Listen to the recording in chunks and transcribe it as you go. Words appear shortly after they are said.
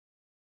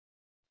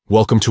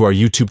Welcome to our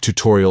YouTube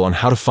tutorial on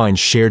how to find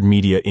shared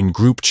media in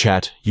group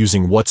chat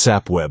using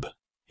WhatsApp Web.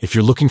 If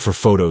you're looking for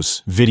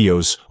photos,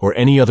 videos, or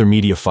any other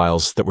media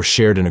files that were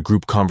shared in a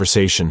group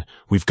conversation,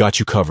 we've got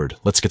you covered.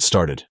 Let's get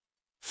started.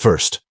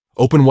 First,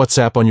 open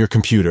WhatsApp on your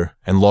computer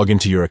and log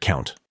into your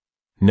account.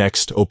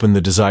 Next, open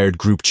the desired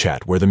group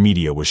chat where the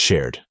media was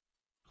shared.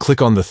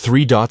 Click on the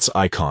three dots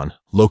icon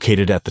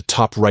located at the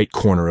top right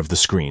corner of the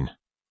screen.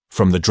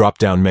 From the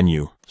drop-down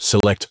menu,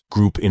 select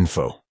Group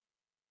Info.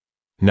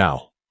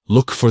 Now,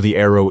 look for the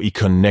arrow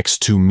icon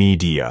next to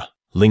Media,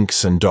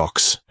 Links and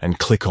Docs, and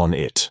click on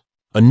it.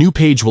 A new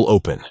page will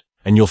open,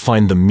 and you'll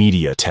find the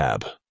Media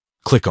tab.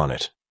 Click on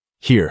it.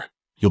 Here,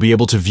 you'll be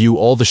able to view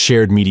all the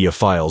shared media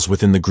files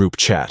within the group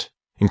chat,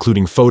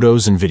 including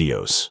photos and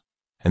videos.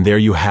 And there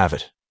you have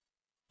it.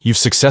 You've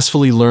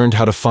successfully learned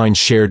how to find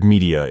shared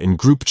media in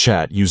group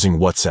chat using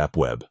WhatsApp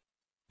Web.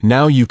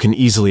 Now you can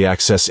easily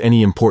access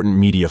any important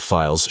media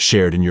files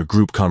shared in your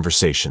group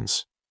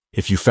conversations.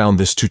 If you found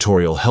this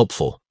tutorial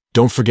helpful,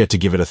 don't forget to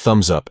give it a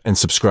thumbs up and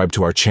subscribe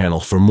to our channel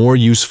for more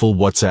useful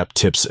WhatsApp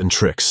tips and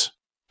tricks.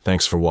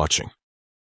 Thanks for watching.